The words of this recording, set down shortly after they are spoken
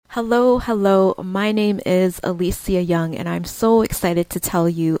Hello. My name is Alicia Young, and I'm so excited to tell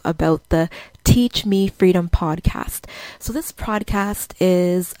you about the Teach Me Freedom podcast. So, this podcast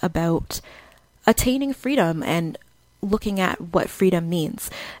is about attaining freedom and looking at what freedom means.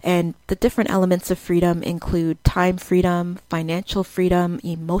 And the different elements of freedom include time freedom, financial freedom,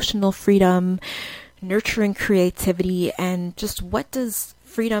 emotional freedom, nurturing creativity, and just what does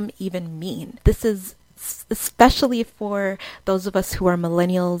freedom even mean? This is especially for those of us who are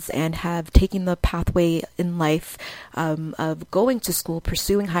millennials and have taken the pathway in life of going to school,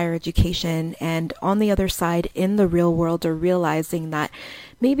 pursuing higher education, and on the other side, in the real world, are realizing that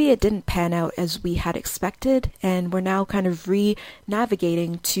maybe it didn't pan out as we had expected, and we're now kind of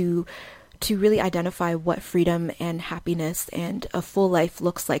re-navigating to really identify what freedom and happiness and a full life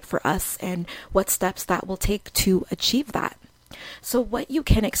looks like for us and what steps that will take to achieve that. So what you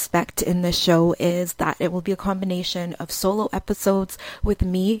can expect in this show is that it will be a combination of solo episodes with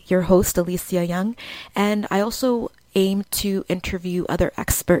me, your host, Alicia Young, and I also aim to interview other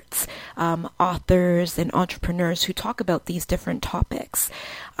experts, authors, and entrepreneurs who talk about these different topics.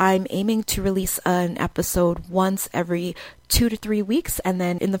 I'm aiming to release an episode once every 2 to 3 weeks, and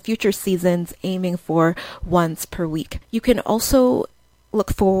then in the future seasons, aiming for once per week. You can also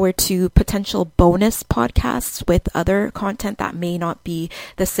look forward to potential bonus podcasts with other content that may not be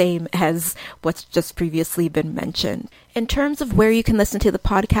the same as what's just previously been mentioned. In terms of where you can listen to the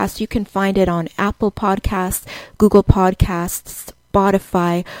podcast, you can find it on Apple Podcasts, Google Podcasts,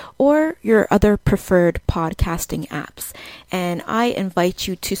 Spotify, or your other preferred podcasting apps. And I invite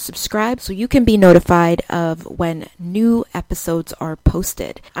you to subscribe so you can be notified of when new episodes are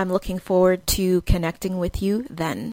posted. I'm looking forward to connecting with you then.